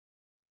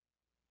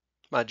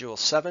Module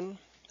 7,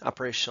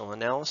 Operational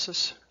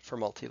Analysis for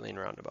Multilane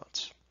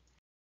Roundabouts.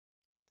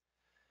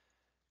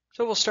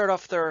 So we'll start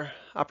off with our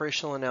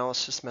operational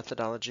analysis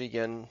methodology.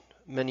 Again,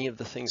 many of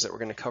the things that we're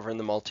going to cover in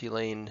the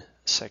multi-lane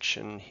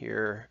section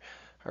here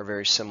are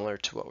very similar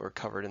to what were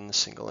covered in the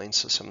single lane,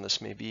 so some of this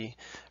may be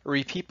a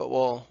repeat, but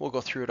we'll go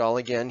through it all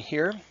again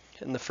here.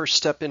 And the first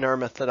step in our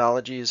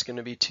methodology is going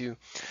to be to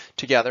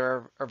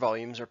gather our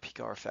volumes, our peak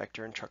hour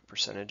factor, and truck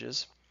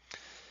percentages.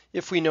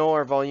 If we know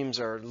our volumes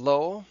are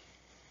low,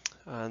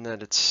 and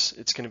that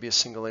it's going to be a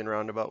single lane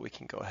roundabout, we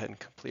can go ahead and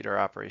complete our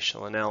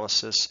operational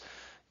analysis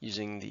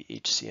using the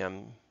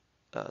HCM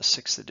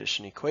 6th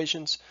edition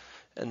equations,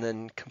 and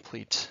then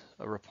complete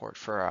a report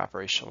for our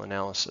operational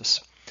analysis.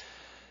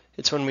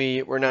 It's when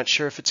we're not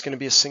sure if it's going to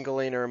be a single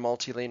lane or a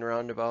multi-lane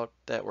roundabout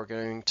that we're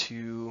going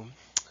to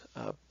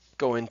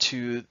go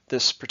into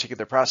this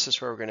particular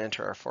process where we're going to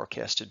enter our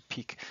forecasted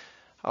peak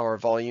hour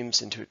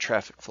volumes into a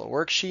traffic flow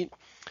worksheet.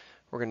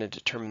 We're going to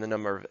determine the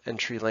number of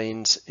entry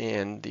lanes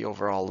and the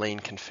overall lane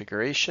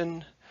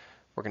configuration.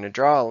 We're going to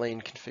draw a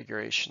lane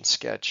configuration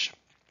sketch.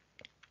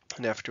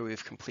 And after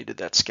we've completed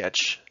that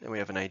sketch and we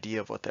have an idea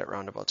of what that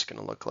roundabout's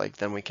going to look like,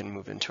 then we can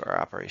move into our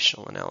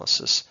operational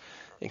analysis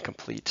and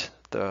complete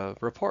the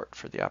report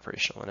for the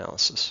operational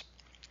analysis.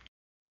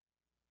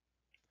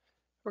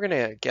 We're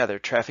going to gather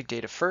traffic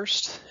data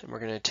first, and we're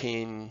going to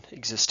obtain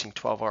existing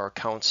 12-hour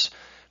counts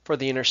for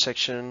the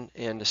intersection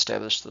and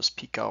establish those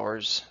peak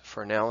hours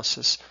for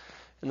analysis.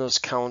 And those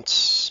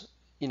counts,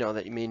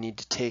 that you may need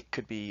to take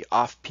could be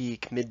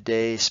off-peak,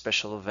 midday,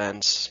 special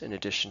events, in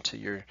addition to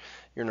your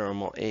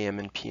normal AM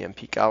and PM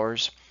peak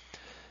hours.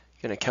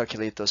 You're going to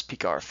calculate those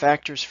peak hour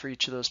factors for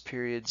each of those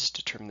periods,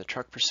 determine the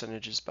truck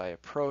percentages by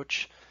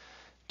approach,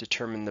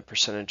 determine the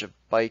percentage of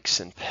bikes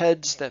and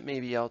PEDs that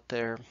may be out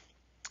there,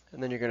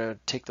 and then you're going to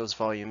take those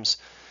volumes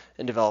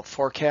and develop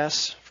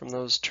forecasts from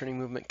those turning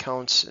movement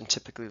counts, and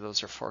typically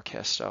those are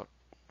forecast out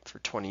for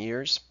 20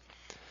 years.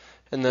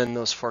 And then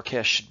those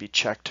forecasts should be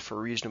checked for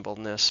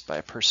reasonableness by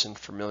a person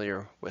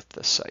familiar with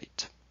the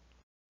site.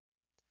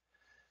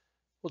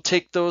 We'll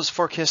take those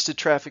forecasted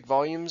traffic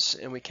volumes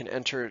and we can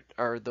enter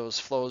those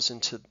flows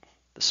into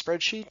the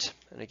spreadsheet.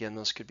 And again,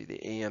 those could be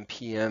the AM,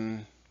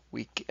 PM,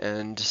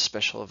 weekend,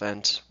 special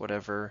event,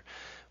 whatever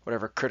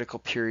critical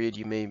period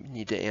you may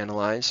need to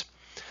analyze.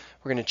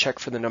 We're going to check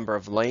for the number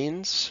of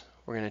lanes.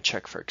 We're going to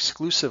check for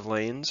exclusive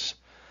lanes.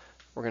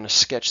 We're going to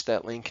sketch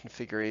that lane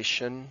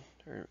configuration,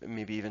 or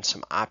maybe even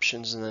some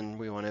options, and then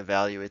we want to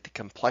evaluate the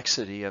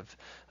complexity of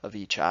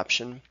each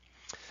option.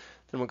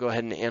 Then we'll go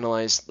ahead and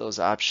analyze those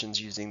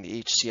options using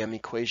the HCM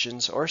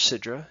equations or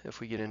SIDRA if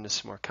we get into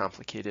some more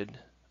complicated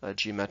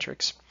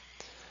geometrics.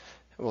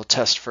 We'll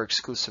test for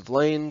exclusive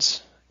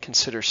lanes,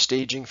 consider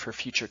staging for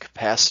future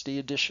capacity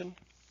addition,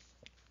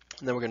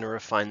 and then we're going to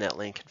refine that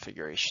lane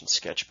configuration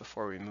sketch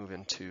before we move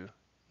into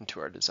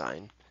our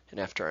design and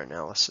after our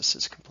analysis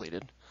is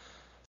completed.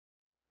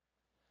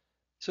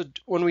 So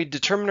when we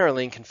determine our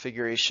lane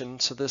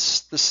configuration, so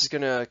this is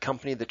going to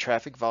accompany the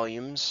traffic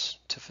volumes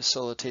to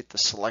facilitate the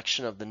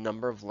selection of the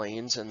number of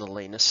lanes and the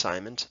lane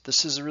assignment.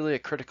 This is really a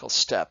critical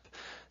step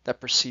that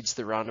precedes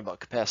the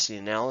roundabout capacity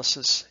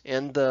analysis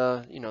and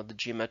the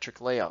geometric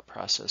layout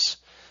process,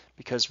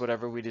 because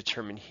whatever we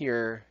determine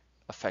here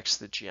affects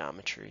the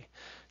geometry.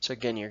 So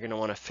again, you're going to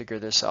want to figure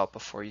this out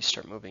before you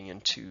start moving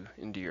into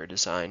your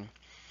design.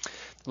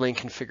 The lane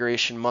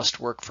configuration must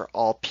work for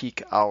all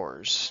peak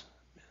hours.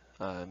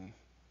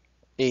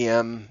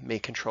 AM may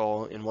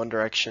control in one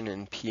direction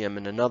and PM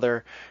in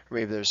another, or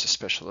maybe there's a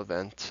special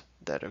event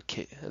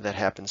that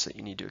happens that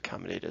you need to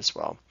accommodate as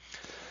well.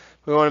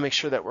 We want to make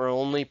sure that we're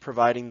only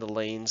providing the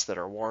lanes that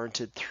are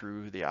warranted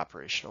through the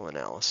operational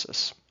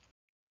analysis.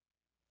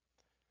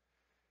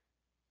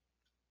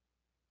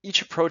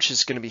 Each approach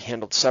is going to be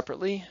handled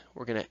separately.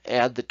 We're going to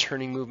add the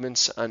turning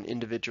movements on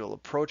individual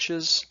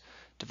approaches,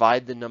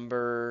 divide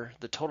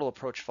the total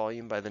approach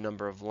volume by the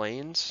number of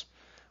lanes.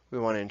 We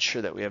want to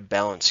ensure that we have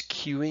balanced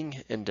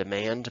queuing and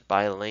demand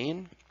by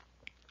lane.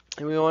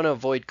 And we want to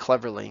avoid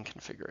clever lane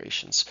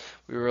configurations.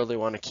 We really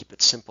want to keep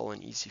it simple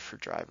and easy for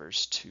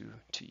drivers to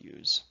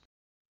use.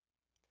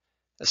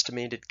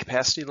 Estimated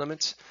capacity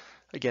limits,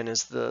 again,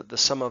 is the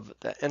sum of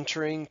the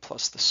entering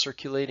plus the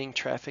circulating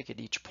traffic at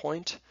each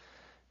point.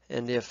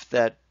 And if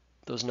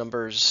those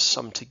numbers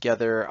summed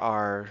together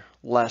are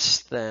less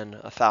than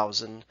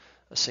 1,000,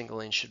 a single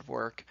lane should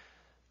work.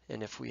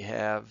 And if we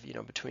have,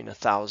 between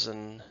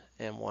 1,000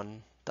 and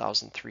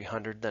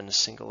 1,300, then a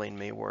single lane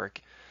may work.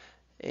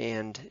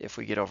 And if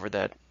we get over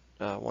that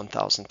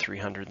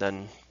 1,300,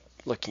 then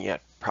looking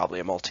at probably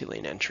a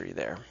multi-lane entry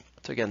there.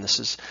 So again, this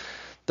is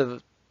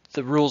the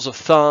rules of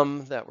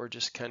thumb that we're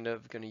just kind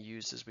of going to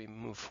use as we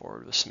move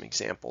forward with some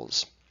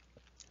examples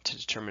to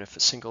determine if a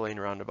single lane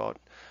roundabout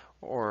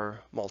or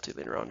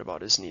multi-lane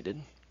roundabout is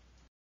needed.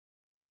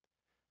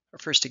 Our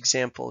first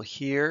example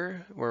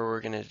here, where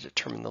we're going to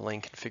determine the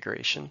lane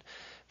configuration.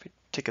 If we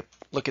take a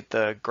look at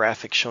the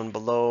graphic shown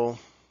below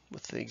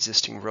with the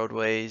existing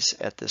roadways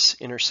at this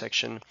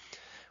intersection,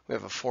 we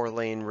have a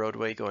 4-lane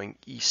roadway going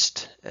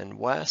east and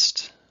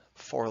west,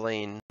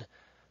 4-lane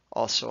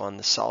also on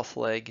the south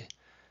leg,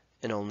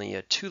 and only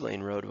a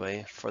 2-lane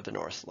roadway for the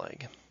north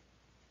leg.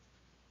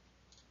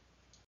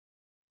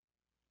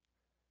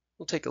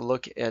 We'll take a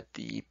look at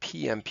the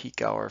PM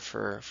peak hour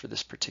for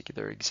this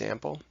particular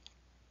example.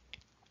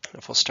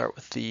 If we'll start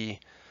with the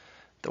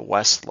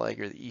west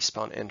leg, or the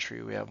eastbound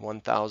entry, we have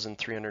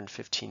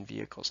 1,315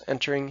 vehicles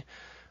entering,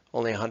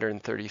 only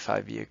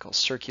 135 vehicles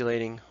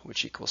circulating,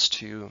 which equals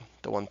to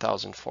the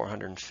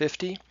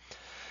 1,450.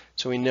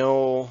 So we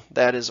know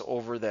that is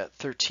over that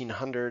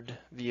 1,300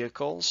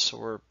 vehicles, so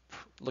we're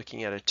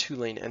looking at a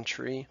 2-lane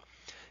entry.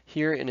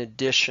 Here, in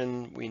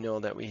addition, we know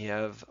that we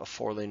have a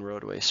 4-lane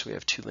roadway, so we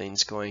have 2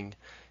 lanes going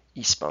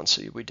eastbound,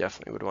 so we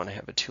definitely would want to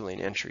have a 2-lane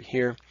entry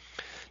here.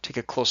 Take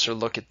a closer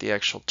look at the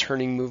actual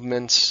turning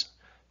movements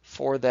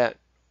for that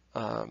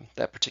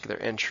particular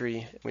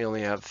entry. We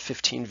only have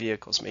 15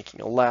 vehicles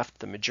making a left.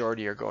 The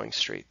majority are going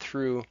straight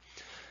through.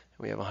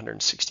 We have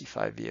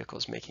 165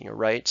 vehicles making a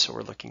right, so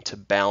we're looking to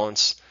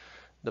balance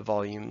the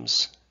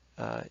volumes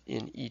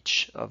in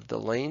each of the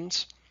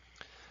lanes.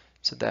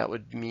 So that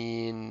would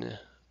mean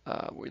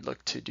we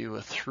look to do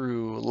a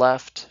through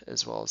left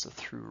as well as a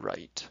through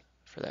right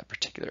for that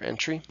particular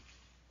entry.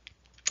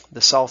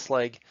 The south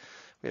leg,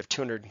 we have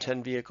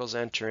 210 vehicles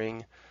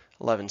entering,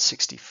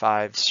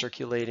 1165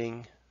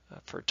 circulating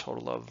for a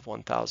total of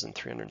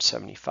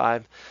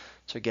 1,375.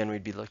 So again,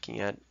 we'd be looking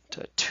at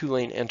a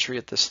 2-lane entry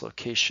at this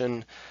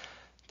location.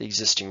 The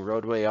existing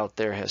roadway out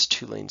there has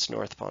 2 lanes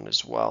northbound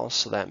as well,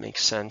 so that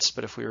makes sense.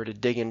 But if we were to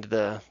dig into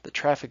the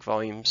traffic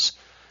volumes,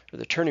 or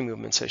the turning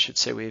movements, I should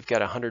say, we've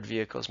got 100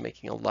 vehicles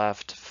making a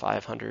left,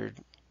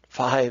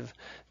 505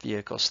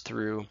 vehicles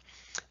through,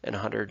 and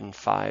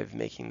 105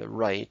 making the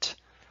right.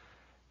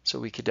 So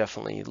we could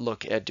definitely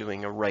look at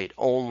doing a right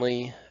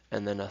only,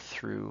 and then a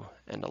through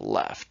and a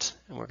left.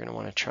 And we're going to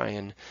want to try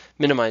and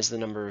minimize the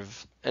number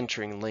of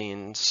entering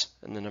lanes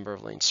and the number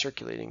of lanes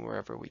circulating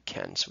wherever we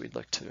can. So we'd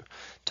look to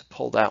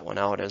pull that one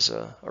out as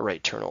a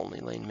right turn only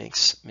lane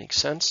makes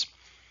sense.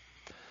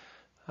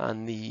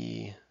 On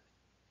the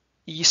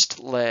east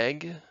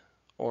leg,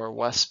 or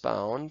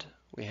westbound,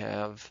 we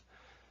have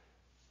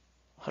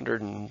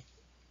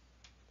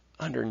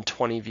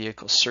 120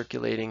 vehicles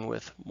circulating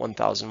with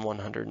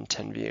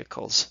 1,110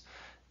 vehicles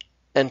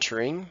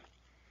entering.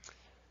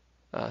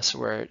 So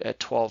we're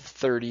at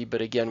 1230,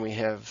 but again, we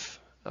have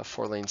a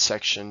 4-lane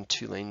section,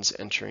 2 lanes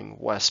entering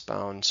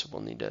westbound, so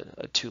we'll need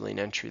a 2-lane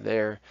entry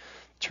there.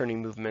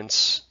 Turning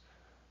movements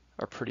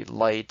are pretty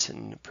light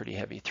and pretty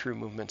heavy through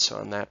movement, so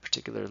on that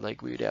particular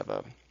leg, we would have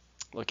a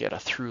look at a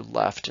through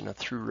left and a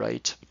through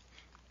right.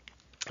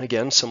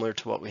 Again, similar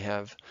to what we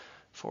have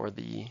for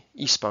the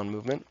eastbound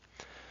movement.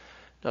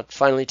 Now,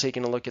 finally,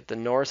 taking a look at the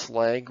north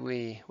leg,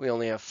 we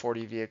only have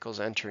 40 vehicles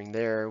entering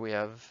there. We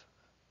have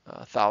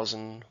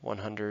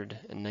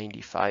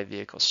 1,195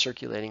 vehicles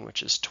circulating,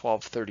 which is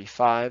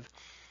 1235.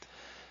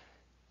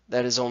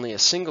 That is only a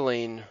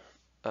single-lane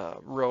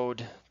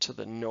road to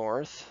the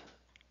north.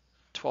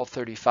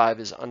 1235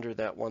 is under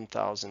that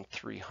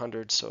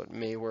 1,300, so it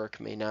may work,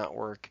 may not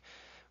work.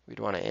 We'd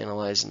want to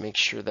analyze and make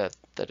sure that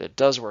it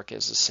does work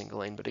as a single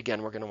lane, but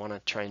again, we're going to want to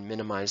try and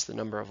minimize the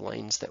number of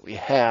lanes that we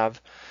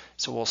have.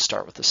 So we'll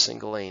start with a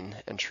single lane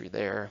entry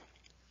there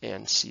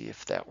and see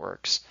if that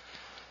works.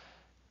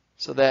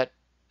 So that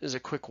is a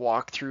quick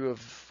walkthrough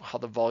of how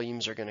the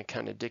volumes are going to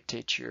kind of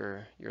dictate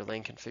your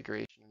lane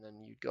configuration, and then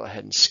you go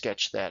ahead and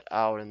sketch that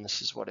out, and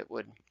this is what it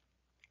would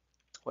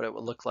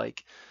look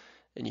like.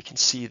 And you can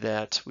see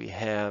that we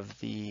have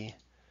the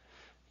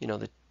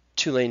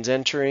 2 lanes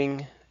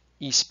entering,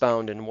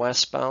 eastbound and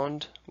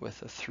westbound,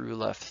 with a through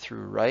left,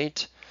 through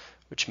right,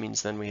 which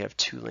means then we have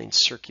 2 lanes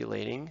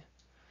circulating,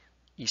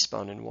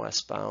 eastbound and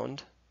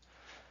westbound.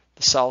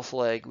 The south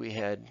leg, we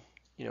had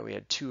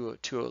two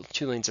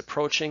lanes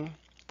approaching,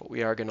 but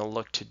we are going to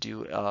look to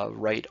do a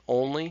right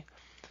only,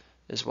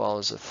 as well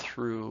as a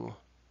through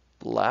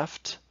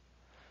left.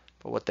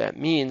 But what that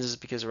means is,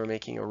 because we're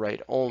making a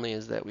right only,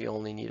 is that we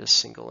only need a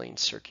single lane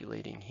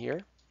circulating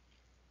here.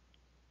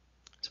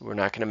 So we're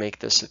not going to make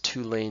this a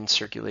 2-lane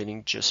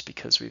circulating just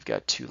because we've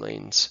got 2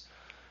 lanes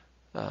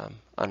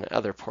on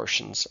other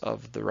portions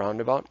of the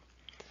roundabout.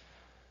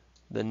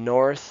 The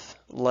north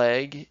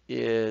leg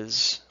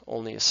is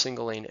only a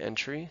single lane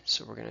entry,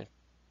 so we're going to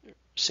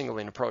single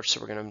lane approach, so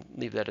we're going to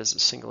leave that as a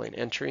single lane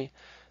entry,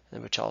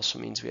 which also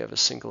means we have a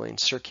single lane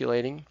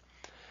circulating.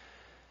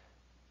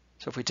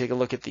 So if we take a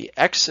look at the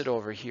exit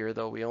over here,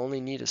 though, we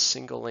only need a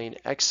single lane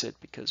exit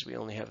because we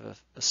only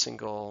have a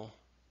single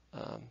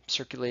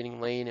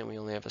circulating lane, and we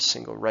only have a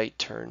single right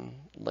turn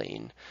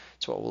lane.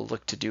 So what we'll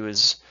look to do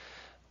is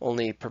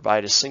only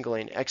provide a single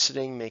lane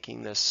exiting,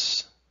 making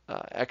this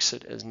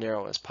exit as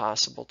narrow as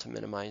possible to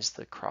minimize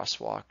the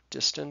crosswalk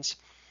distance.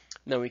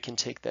 And then we can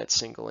take that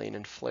single lane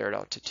and flare it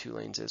out to 2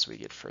 lanes as we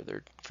get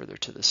further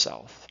to the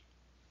south.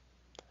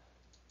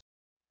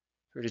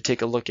 We're going to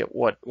take a look at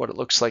what it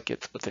looks like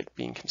with it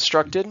being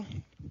constructed,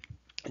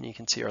 and you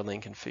can see our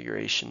lane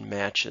configuration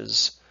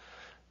matches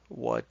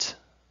what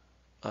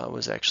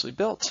was actually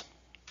built.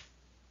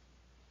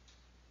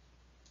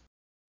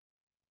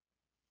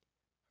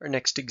 Our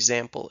next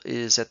example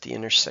is at the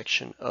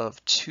intersection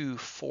of two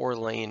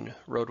 4-lane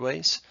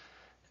roadways,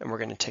 and we're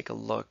going to take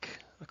a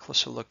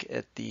closer look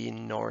at the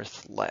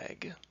north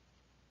leg.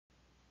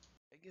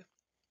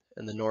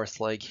 And the north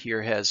leg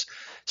here has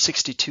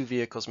 62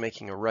 vehicles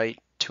making a right,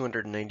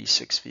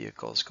 296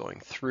 vehicles going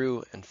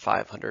through, and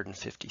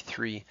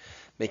 553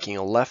 making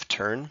a left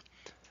turn.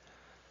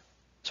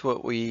 So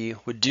what we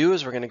would do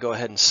is we're going to go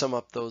ahead and sum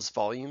up those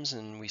volumes,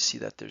 and we see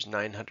that there's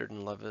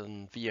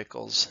 911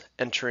 vehicles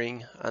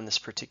entering on this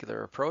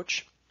particular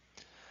approach.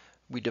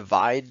 We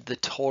divide the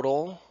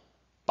total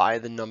by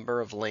the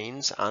number of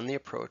lanes on the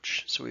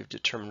approach. So we've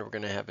determined we're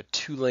going to have a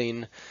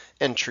 2-lane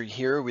entry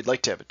here. We'd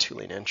like to have a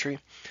 2-lane entry.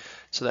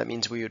 So that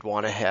means we would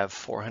want to have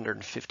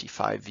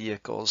 455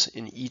 vehicles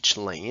in each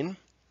lane.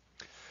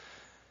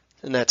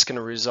 And that's going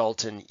to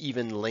result in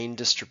even lane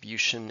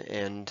distribution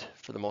and,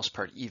 for the most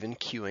part, even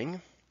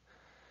queuing.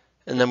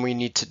 And then we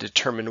need to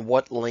determine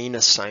what lane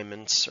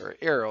assignments or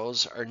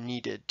arrows are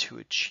needed to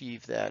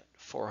achieve that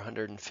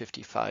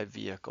 455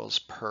 vehicles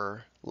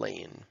per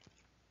lane.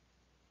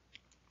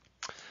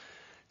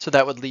 So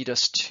that would lead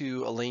us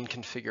to a lane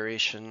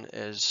configuration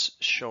as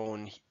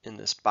shown in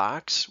this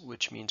box,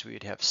 which means we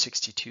would have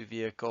 62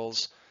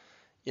 vehicles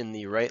in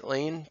the right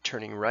lane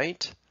turning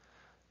right,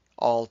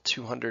 all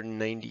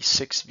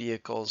 296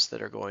 vehicles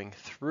that are going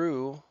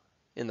through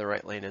in the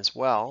right lane as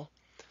well.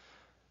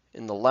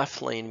 In the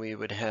left lane, we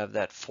would have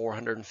that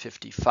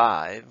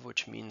 455,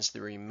 which means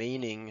the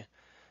remaining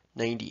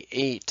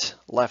 98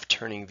 left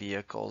turning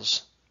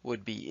vehicles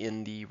would be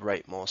in the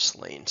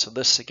rightmost lane. So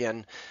this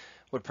again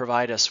would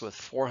provide us with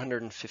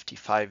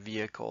 455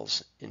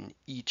 vehicles in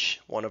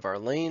each one of our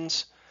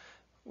lanes,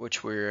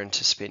 which we're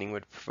anticipating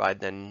would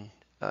provide then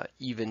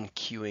even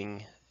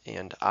queuing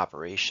and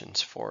operations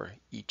for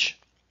each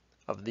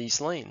of these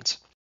lanes.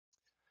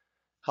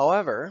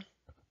 However,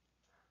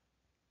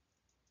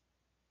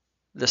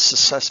 this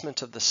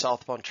assessment of the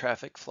southbound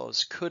traffic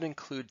flows could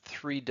include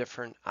 3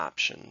 different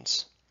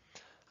options.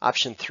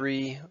 Option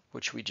 3,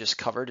 which we just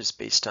covered, is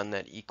based on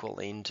that equal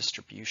lane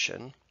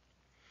distribution.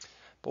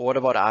 But what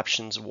about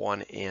options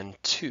 1 and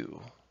 2?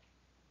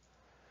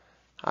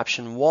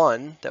 Option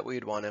 1 that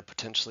we'd want to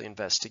potentially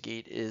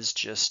investigate is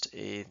just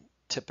a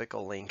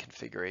typical lane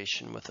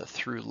configuration with a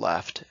through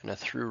left and a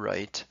through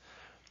right.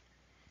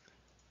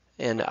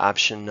 And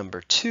option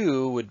number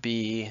 2 would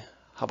be,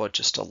 how about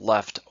just a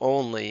left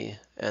only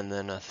and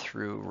then a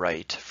through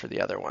right for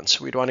the other one.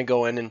 So we'd want to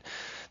go in, and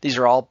these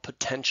are all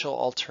potential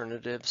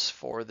alternatives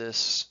for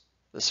this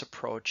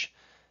approach,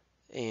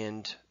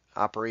 and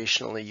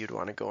operationally you'd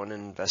want to go in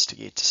and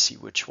investigate to see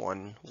which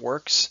one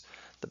works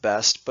the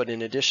best. But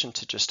in addition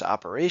to just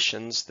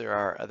operations, there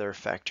are other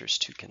factors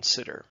to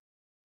consider.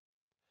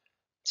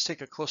 Let's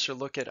take a closer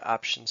look at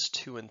options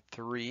 2 and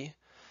 3.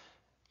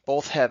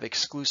 Both have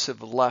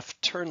exclusive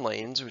left turn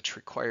lanes, which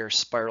require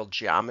spiral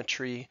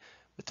geometry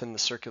within the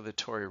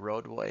circulatory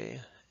roadway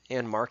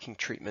and marking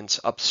treatments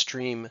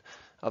upstream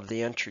of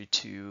the entry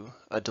to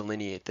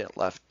delineate that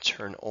left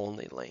turn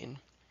only lane.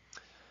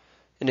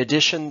 In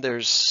addition,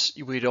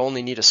 we'd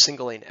only need a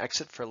single lane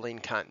exit for lane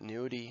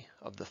continuity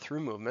of the through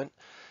movement.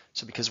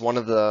 So because one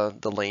of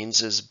the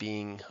lanes is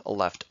being a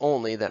left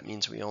only, that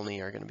means we only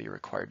are going to be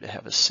required to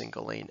have a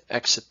single lane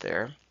exit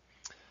there.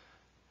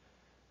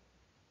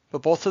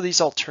 But both of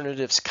these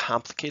alternatives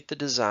complicate the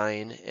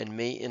design and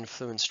may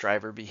influence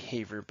driver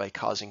behavior by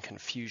causing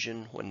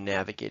confusion when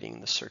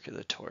navigating the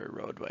circulatory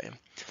roadway.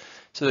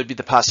 So there'd be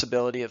the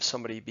possibility of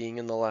somebody being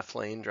in the left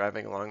lane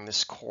driving along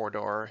this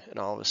corridor, and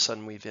all of a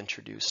sudden we've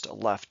introduced a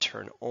left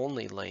turn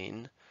only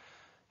lane,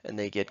 and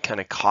they get kind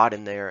of caught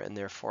in there, and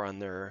therefore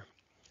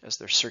as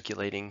they're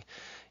circulating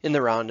in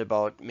the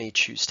roundabout may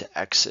choose to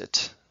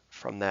exit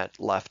from that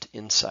left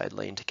inside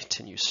lane to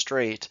continue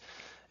straight,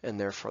 and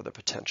therefore the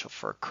potential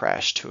for a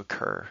crash to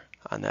occur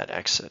on that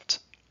exit.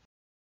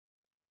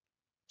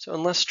 So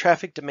unless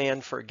traffic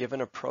demand for a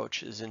given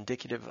approach is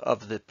indicative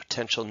of the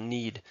potential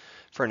need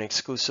for an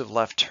exclusive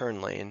left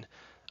turn lane,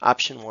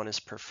 option 1 is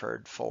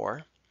preferred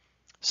for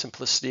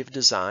simplicity of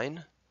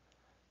design.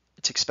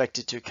 It's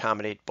expected to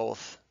accommodate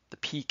both the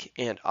peak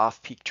and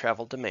off-peak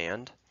travel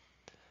demand,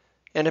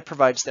 and it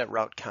provides that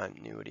route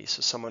continuity.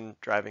 So someone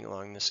driving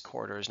along this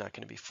corridor is not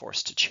going to be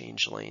forced to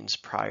change lanes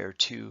prior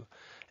to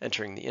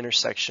entering the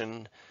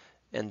intersection,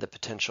 and the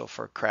potential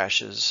for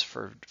crashes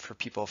for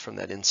people from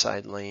that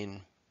inside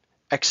lane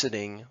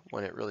exiting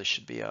when it really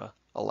should be a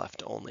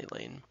left only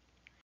lane.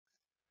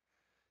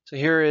 So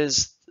here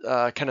is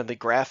kind of the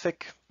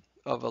graphic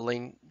of a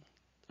lane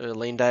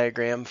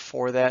diagram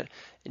for that,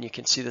 and you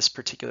can see this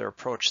particular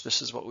approach.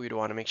 This is what we'd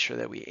want to make sure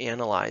that we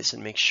analyze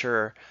and make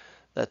sure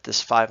that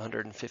this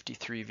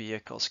 553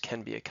 vehicles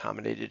can be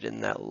accommodated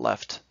in that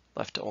left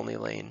only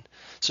lane.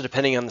 So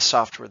depending on the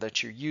software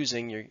that you're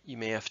using, you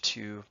may have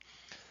to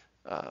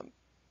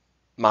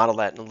model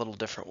that in a little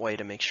different way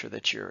to make sure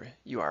that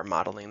you are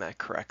modeling that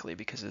correctly,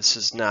 because this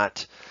is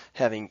not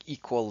having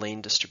equal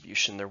lane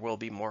distribution. There will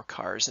be more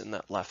cars in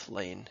that left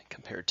lane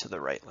compared to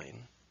the right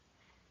lane.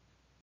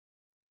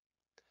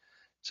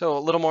 So a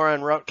little more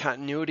on route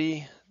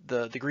continuity.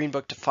 The Green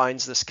Book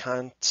defines this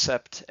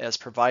concept as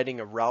providing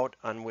a route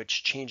on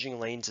which changing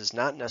lanes is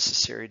not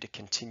necessary to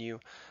continue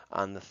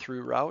on the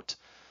through route,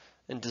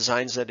 and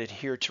designs that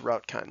adhere to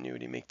route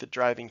continuity make the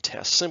driving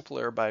task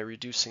simpler by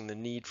reducing the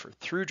need for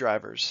through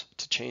drivers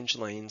to change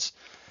lanes,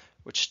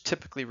 which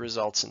typically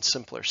results in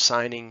simpler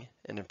signing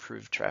and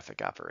improved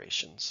traffic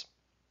operations.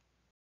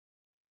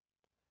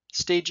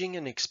 Staging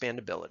and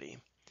expandability.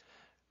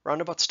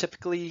 Roundabouts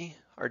typically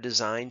are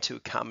designed to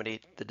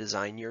accommodate the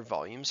design year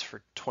volumes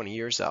for 20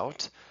 years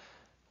out,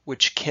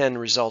 which can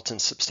result in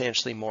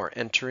substantially more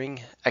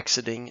entering,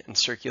 exiting, and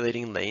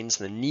circulating lanes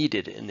than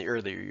needed in the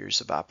earlier years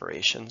of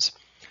operations.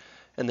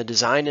 And the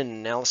design and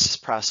analysis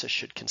process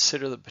should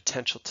consider the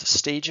potential to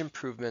stage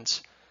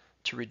improvements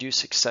to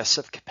reduce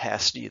excessive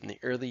capacity in the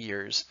early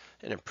years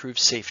and improve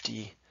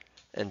safety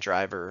and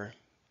driver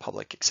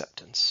public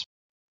acceptance.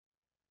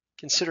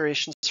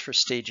 Considerations for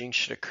staging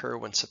should occur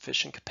when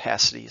sufficient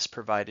capacity is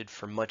provided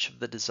for much of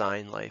the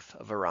design life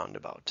of a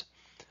roundabout.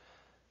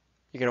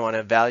 You're going to want to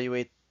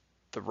evaluate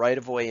the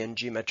right-of-way and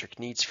geometric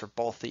needs for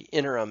both the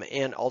interim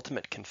and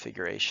ultimate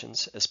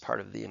configurations as part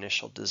of the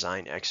initial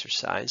design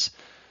exercise,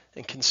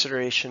 and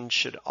consideration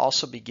should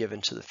also be given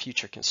to the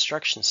future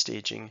construction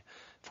staging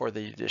for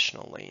the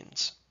additional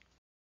lanes.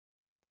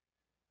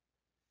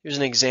 Here's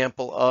an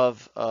example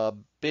of a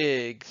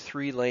big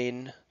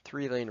three-lane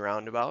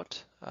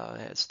roundabout.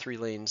 It has 3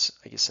 lanes,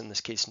 I guess in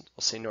this case we'll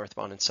say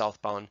northbound and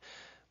southbound,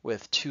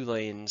 with 2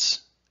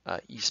 lanes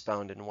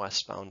eastbound and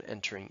westbound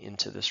entering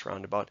into this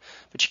roundabout.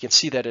 But you can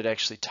see that it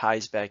actually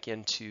ties back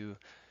into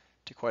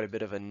quite a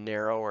bit of a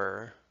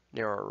narrower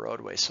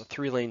roadway. So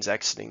 3 lanes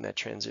exiting that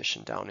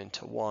transition down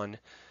into 1,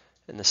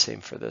 and the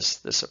same for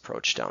this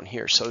approach down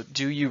here. So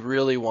do you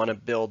really want to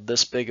build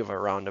this big of a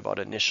roundabout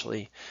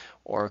initially,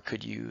 or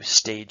could you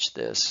stage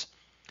this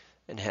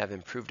and have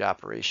improved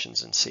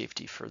operations and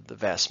safety for the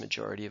vast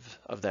majority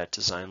of that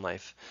design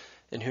life?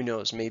 And who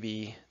knows,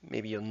 maybe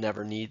you'll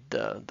never need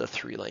the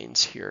 3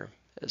 lanes here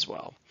as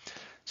well.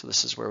 So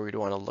this is where we'd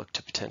want to look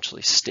to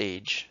potentially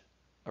stage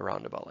a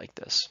roundabout like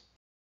this.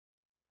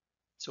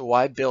 So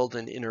why build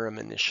an interim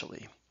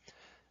initially?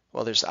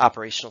 Well, there's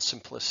operational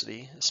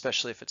simplicity,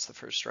 especially if it's the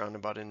first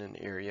roundabout in an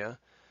area.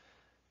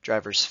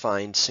 Drivers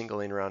find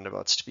single-lane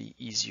roundabouts to be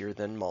easier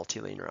than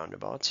multi-lane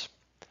roundabouts.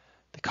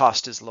 The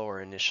cost is lower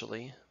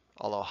initially,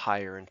 although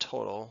higher in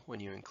total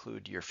when you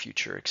include your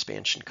future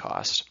expansion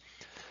cost.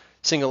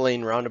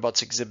 Single-lane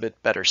roundabouts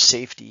exhibit better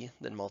safety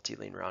than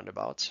multi-lane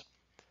roundabouts.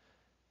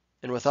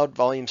 And without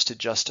volumes to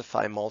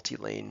justify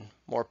multi-lane,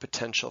 more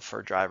potential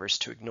for drivers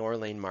to ignore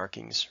lane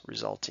markings,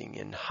 resulting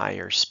in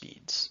higher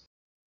speeds.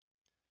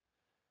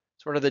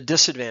 So what are the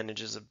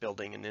disadvantages of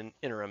building an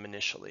interim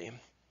initially?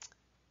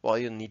 Well,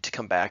 you'll need to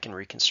come back and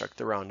reconstruct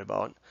the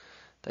roundabout.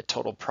 The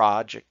total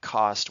project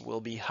cost will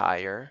be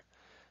higher,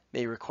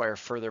 may require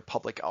further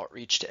public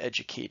outreach to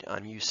educate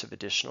on use of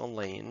additional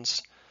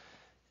lanes.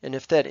 And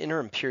if that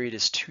interim period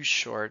is too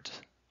short,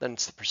 then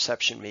it's the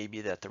perception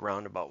maybe that the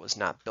roundabout was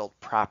not built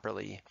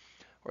properly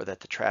or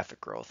that the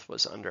traffic growth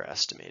was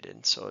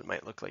underestimated. So it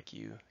might look like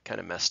you kind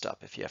of messed up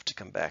if you have to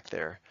come back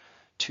there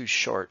too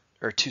short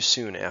or too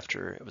soon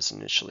after it was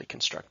initially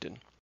constructed.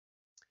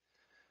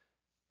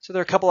 So there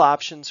are a couple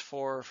options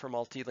for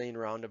multi-lane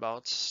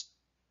roundabouts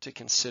to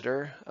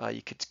consider.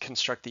 You could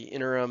construct the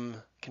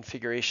interim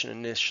configuration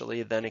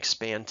initially, then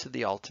expand to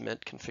the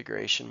ultimate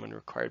configuration when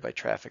required by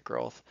traffic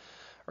growth,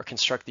 or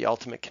construct the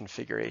ultimate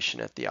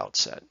configuration at the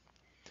outset.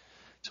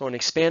 So when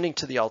expanding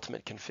to the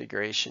ultimate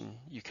configuration,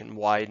 you can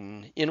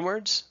widen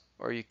inwards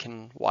or you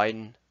can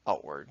widen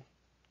outward.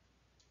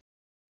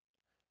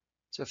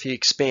 So if you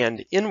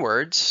expand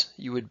inwards,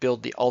 you would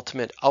build the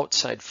ultimate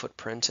outside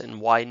footprint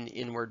and widen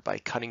inward by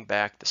cutting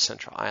back the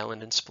central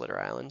island and splitter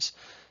islands.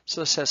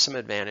 So this has some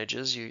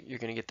advantages. You're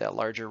going to get that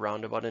larger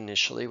roundabout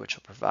initially, which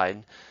will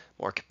provide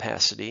more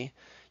capacity.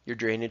 Your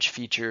drainage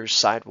features,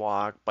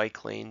 sidewalk,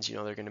 bike lanes,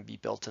 they're going to be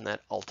built in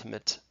that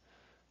ultimate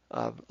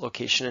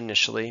location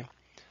initially.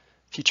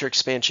 Future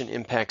expansion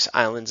impacts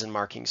islands and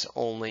markings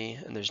only,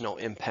 and there's no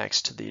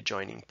impacts to the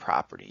adjoining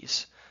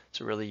properties.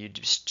 So really you'd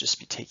just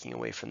be taking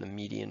away from the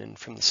median and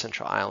from the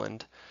central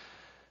island.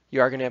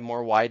 You are going to have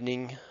more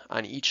widening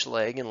on each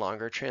leg and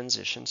longer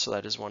transition, so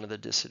that is one of the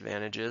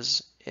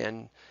disadvantages.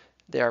 And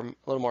they are a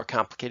little more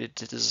complicated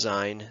to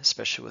design,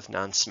 especially with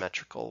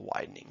non-symmetrical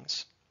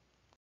widenings.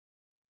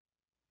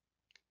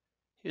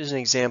 Here's an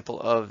example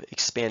of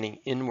expanding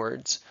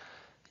inwards.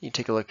 You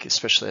take a look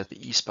especially at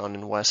the eastbound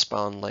and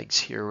westbound legs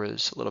here, where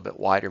there's a little bit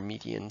wider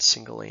median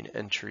single lane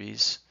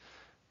entries.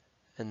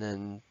 And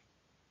then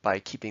by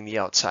keeping the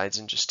outsides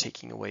and just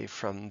taking away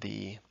from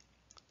the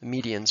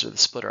medians or the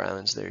splitter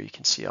islands there, you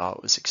can see how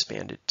it was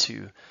expanded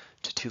to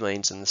 2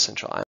 lanes, and the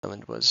central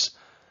island was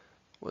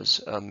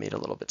made a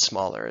little bit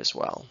smaller as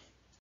well.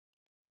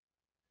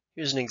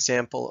 Here's an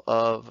example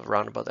of a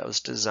roundabout that was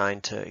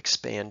designed to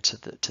expand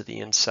to the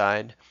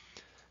inside.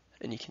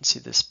 And you can see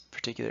this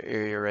particular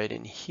area right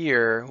in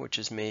here, which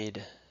is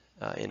made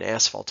in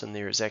asphalt, and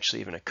there is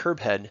actually even a curb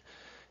head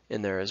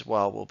in there as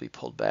well. Will be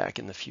pulled back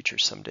in the future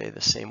someday.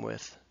 The same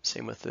with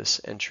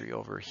this entry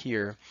over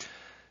here.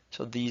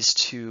 So these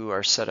two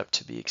are set up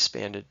to be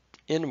expanded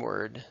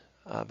inward,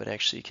 but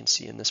actually you can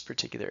see in this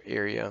particular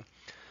area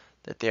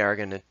that they are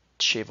going to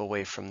shave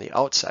away from the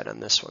outside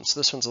on this one. So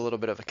this one's a little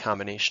bit of a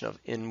combination of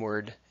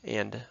inward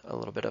and a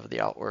little bit of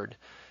the outward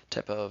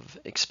type of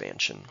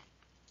expansion.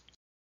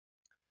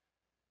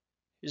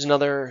 Here's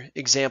another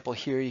example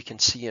here. You can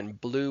see in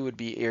blue would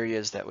be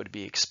areas that would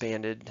be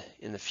expanded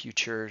in the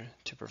future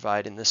to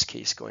provide, in this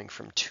case, going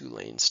from 2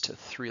 lanes to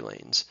 3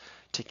 lanes,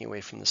 taking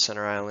away from the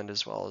center island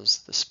as well as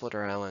the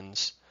splitter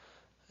islands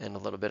and a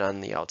little bit on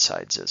the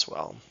outsides as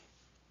well.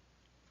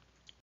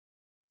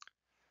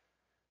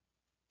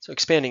 So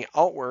expanding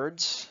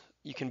outwards,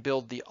 you can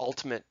build the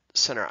ultimate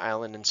center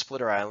island and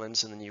splitter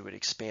islands, and then you would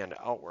expand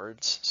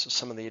outwards. So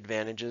some of the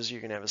advantages, you're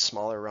going to have a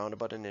smaller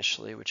roundabout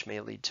initially, which may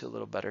lead to a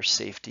little better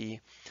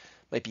safety.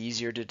 Might be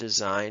easier to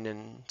design,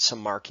 and some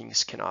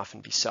markings can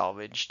often be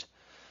salvaged.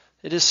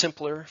 It is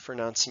simpler for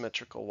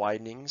non-symmetrical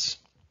widenings.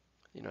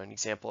 An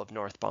example of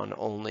northbound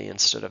only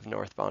instead of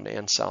northbound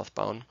and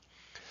southbound.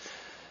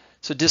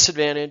 So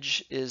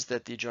disadvantage is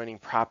that the adjoining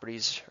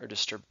properties are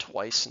disturbed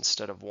twice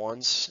instead of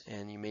once,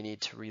 and you may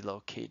need to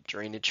relocate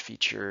drainage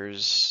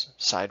features,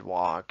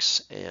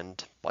 sidewalks,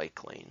 and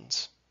bike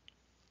lanes.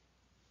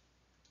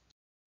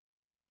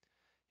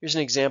 Here's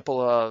an example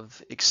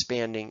of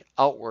expanding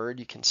outward.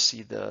 You can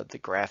see the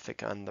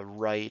graphic on the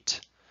right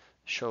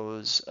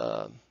shows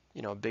a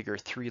bigger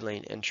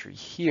 3-lane entry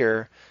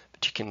here,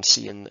 but you can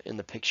see in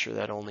the picture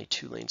that only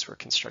 2 lanes were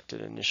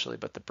constructed initially,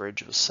 but the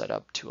bridge was set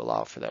up to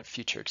allow for that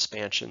future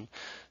expansion.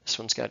 This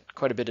one's got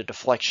quite a bit of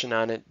deflection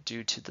on it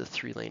due to the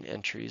 3-lane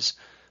entries,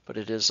 but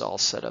it is all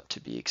set up to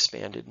be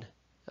expanded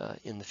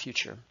in the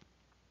future.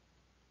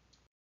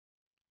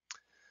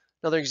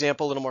 Another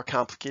example, a little more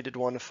complicated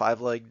one, a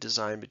 5-leg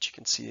design, but you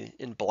can see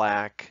in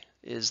black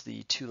is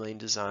the 2-lane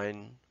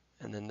design,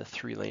 and then the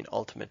 3-lane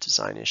ultimate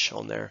design is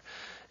shown there.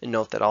 And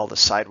note that all the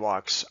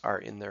sidewalks are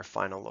in their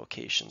final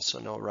location, so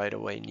no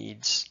right-of-way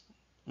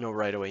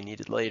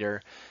needed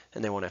later,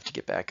 and they won't have to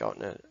get back out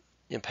and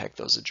impact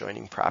those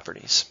adjoining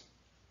properties.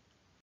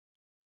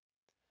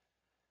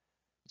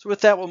 So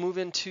with that, we'll move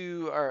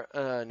into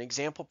an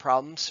example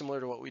problem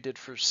similar to what we did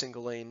for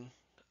single-lane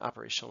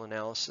operational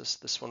analysis.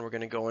 This one we're going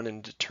to go in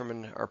and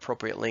determine our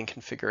appropriate lane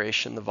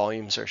configuration. The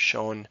volumes are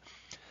shown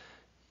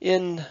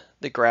in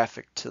the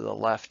graphic to the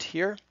left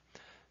here,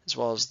 as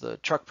well as the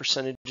truck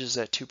percentages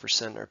at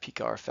 2%, our peak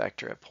hour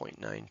factor at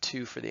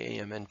 0.92 for the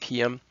AM and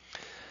PM.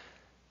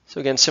 So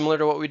again, similar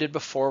to what we did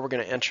before, we're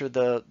going to enter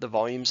the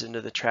volumes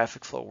into the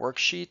traffic flow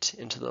worksheet,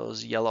 into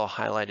those yellow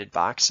highlighted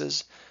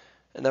boxes,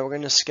 and then we're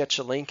going to sketch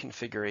a lane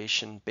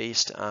configuration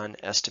based on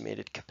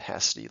estimated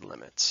capacity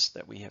limits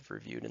that we have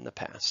reviewed in the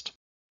past.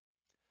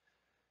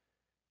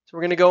 So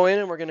we're going to go in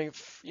and we're going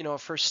to, a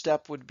first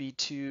step would be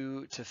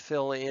to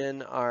fill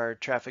in our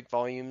traffic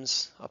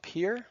volumes up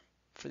here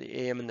for the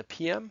AM and the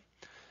PM,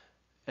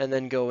 and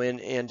then go in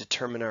and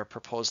determine our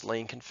proposed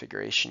lane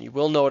configuration. You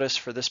will notice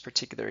for this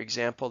particular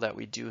example that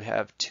we do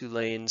have 2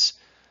 lanes,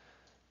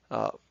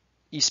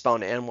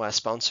 eastbound and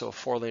westbound, so a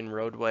 4-lane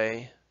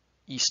roadway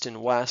east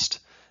and west,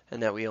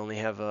 and that we only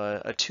have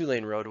a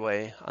 2-lane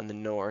roadway on the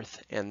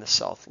north and the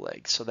south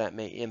leg. So that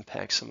may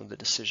impact some of the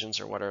decisions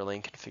or what our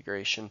lane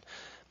configuration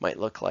might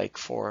look like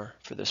for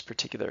this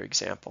particular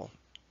example.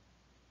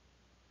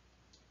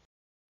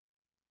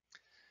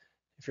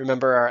 If you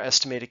remember our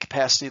estimated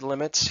capacity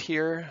limits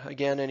here,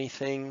 again,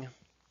 anything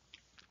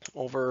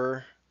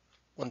over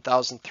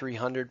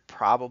 1,300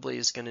 probably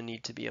is going to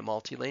need to be a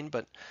multi-lane,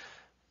 but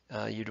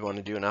you'd want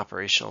to do an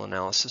operational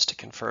analysis to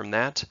confirm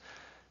that.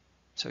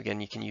 So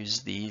again, you can use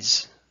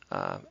these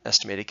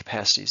estimated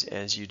capacities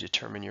as you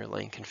determine your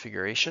lane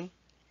configuration.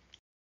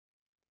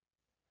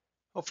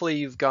 Hopefully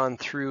you've gone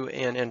through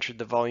and entered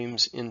the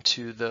volumes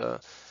into the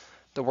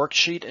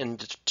worksheet and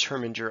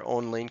determined your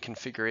own lane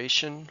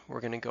configuration. We're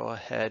going to go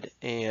ahead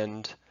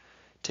and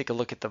take a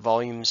look at the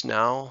volumes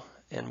now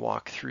and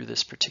walk through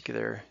this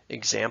particular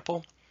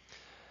example.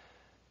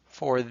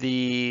 For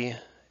the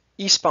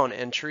eastbound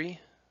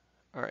entry,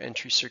 our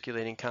entry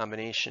circulating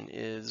combination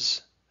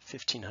is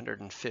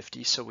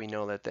 1,550, so we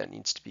know that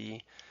needs to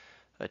be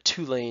a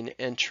 2-lane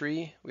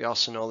entry. We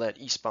also know that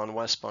eastbound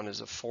westbound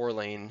is a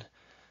 4-lane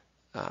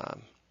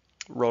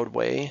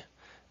roadway.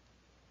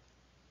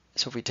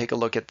 So if we take a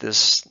look at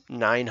this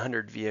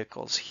 900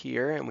 vehicles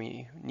here, and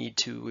we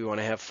want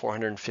to have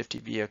 450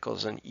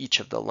 vehicles in each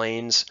of the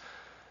lanes.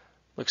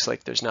 Looks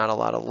like there's not a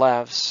lot of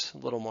lefts, a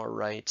little more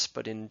rights,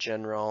 but in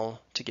general,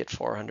 to get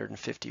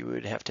 450, we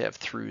would have to have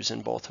throughs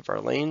in both of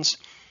our lanes,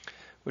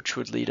 which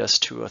would lead us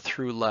to a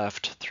through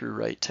left, through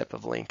right type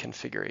of lane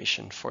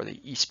configuration for the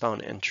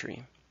eastbound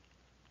entry.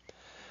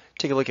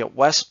 Take a look at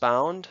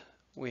westbound.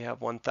 We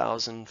have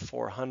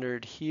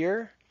 1,400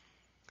 here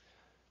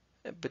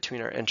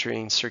between our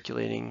entering and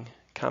circulating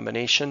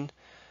combination,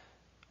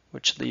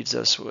 which leaves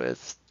us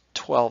with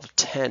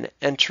 1,210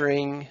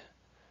 entering,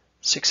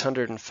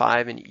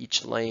 605 in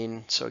each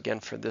lane. So again,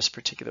 for this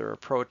particular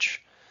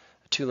approach,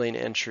 a 2-lane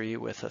entry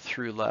with a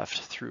through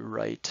left, through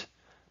right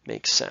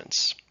makes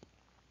sense.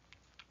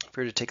 If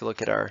we were to take a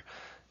look at our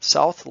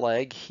south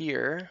leg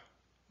here,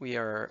 we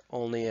are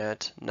only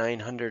at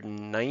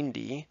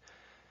 990,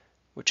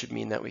 which would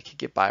mean that we could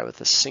get by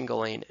with a single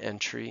lane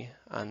entry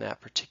on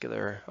that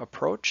particular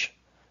approach,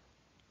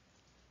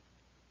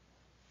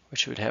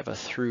 which would have a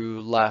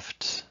through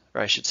left,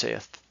 or I should say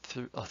a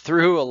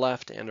through, a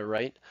left, and a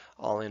right,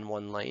 all in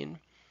one lane.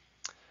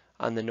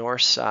 On the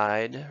north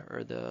side,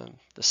 or the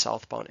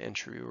southbound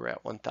entry, we're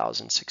at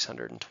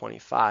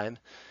 1,625.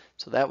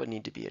 So that would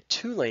need to be a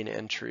 2-lane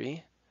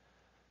entry,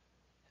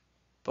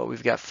 but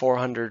we've got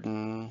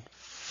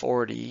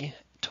 440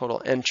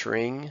 total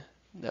entering.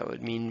 That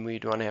would mean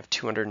we'd want to have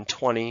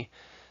 220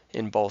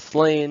 in both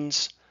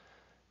lanes.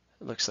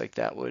 It looks like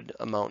that would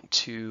amount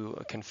to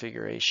a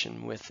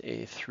configuration with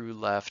a through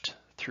left,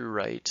 through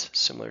right,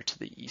 similar to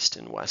the east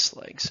and west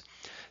legs.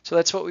 So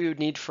that's what we would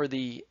need for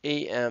the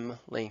AM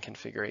lane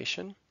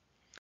configuration.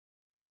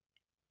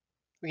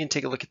 We can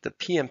take a look at the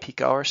PM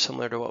peak hour,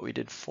 similar to what we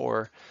did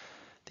for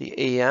the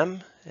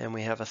AM, and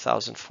we have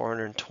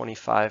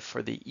 1,425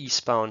 for the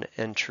eastbound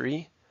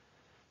entry.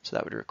 So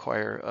that would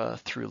require a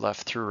through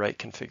left, through right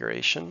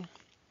configuration.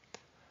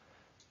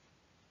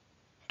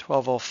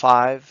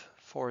 1,205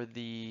 for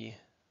the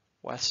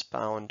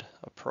westbound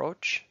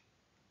approach.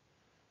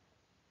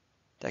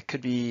 That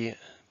could be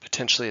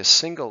potentially a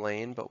single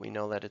lane, but we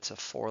know that it's a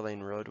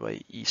 4-lane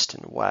roadway east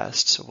and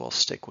west, so we'll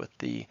stick with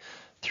the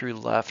through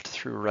left,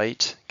 through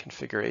right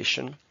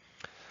configuration.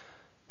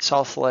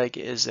 South leg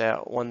is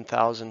at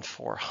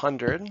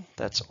 1,400.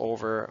 That's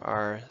over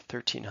our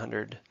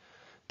 1,300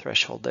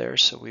 threshold there,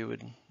 so we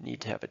would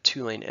need to have a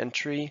 2-lane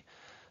entry,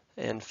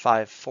 and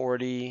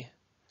 540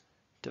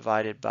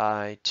 divided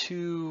by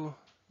 2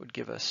 would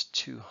give us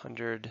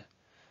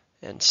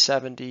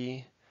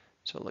 270.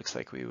 So it looks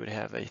like we would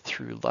have a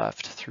through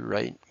left, through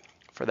right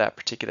for that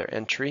particular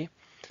entry.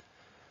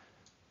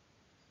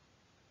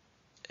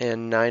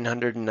 And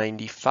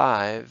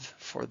 995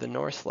 for the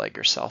north leg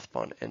or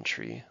southbound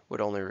entry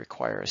would only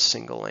require a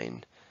single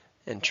lane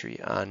entry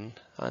on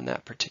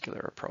that particular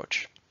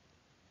approach.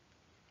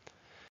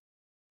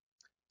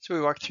 So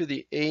we walk through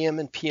the AM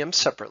and PM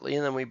separately,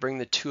 and then we bring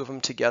the two of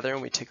them together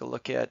and we take a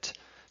look at,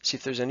 see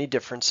if there's any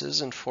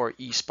differences. And for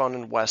eastbound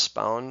and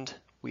westbound,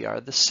 we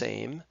are the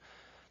same.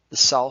 The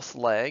south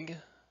leg,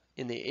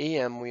 in the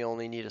AM, we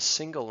only need a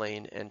single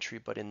lane entry,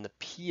 but in the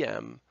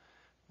PM,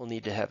 we'll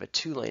need to have a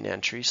 2-lane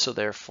entry. So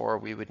therefore,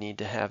 we would need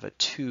to have a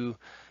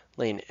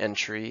 2-lane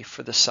entry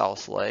for the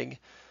south leg.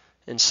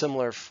 And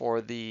similar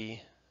for the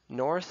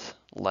north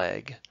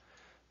leg,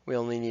 we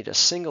only need a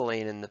single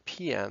lane in the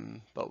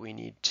PM, but we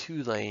need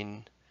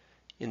 2-lane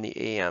in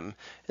the AM.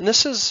 And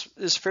this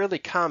is fairly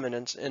common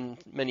in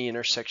many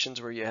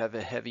intersections where you have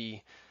a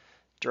heavy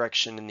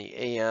direction in the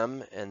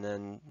AM and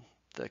then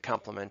the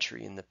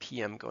complementary in the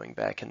PM going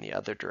back in the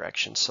other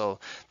direction. So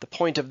the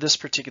point of this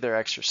particular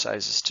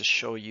exercise is to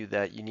show you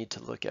that you need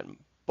to look at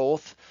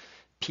both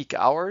peak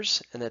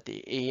hours and that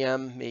the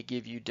AM may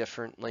give you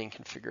different lane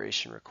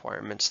configuration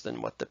requirements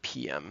than what the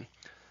PM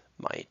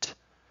might.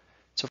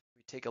 So if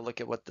we take a look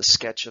at what the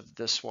sketch of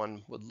this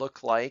one would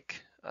look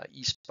like,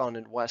 eastbound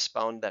and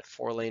westbound, that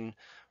 4-lane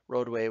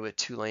roadway with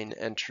 2-lane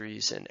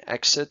entries and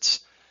exits,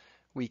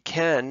 we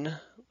can,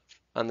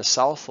 on the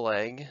south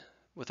leg,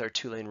 with our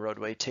 2-lane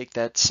roadway, take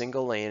that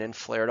single lane and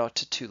flare it out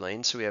to 2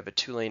 lanes. So we have a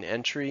 2-lane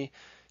entry,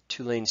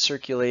 2-lane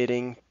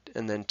circulating,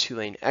 and then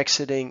 2-lane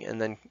exiting,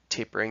 and then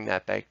tapering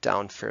that back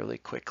down fairly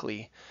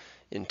quickly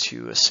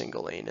into a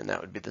single lane. And that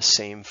would be the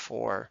same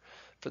for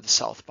the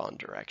southbound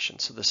direction.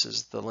 So this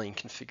is the lane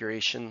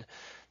configuration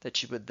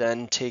that you would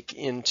then take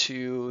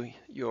into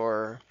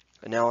your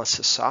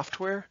analysis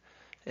software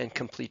and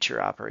complete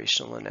your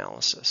operational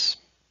analysis.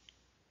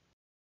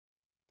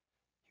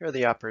 Here are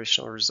the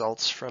operational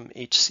results from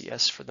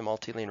HCS for the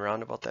multi-lane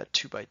roundabout, that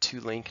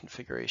 2x2 lane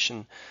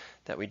configuration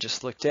that we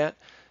just looked at.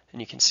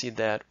 And you can see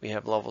that we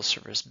have level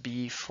service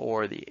B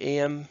for the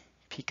AM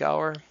peak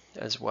hour,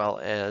 as well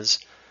as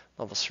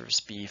level service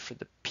B for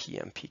the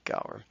PM peak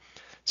hour.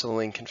 So the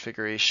lane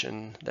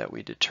configuration that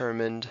we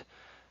determined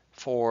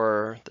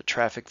for the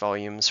traffic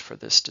volumes for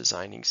this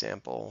design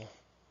example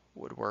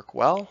would work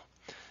well,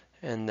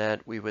 and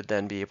that we would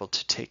then be able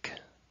to take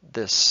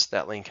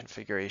that lane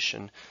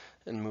configuration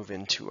and move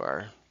into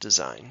our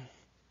design.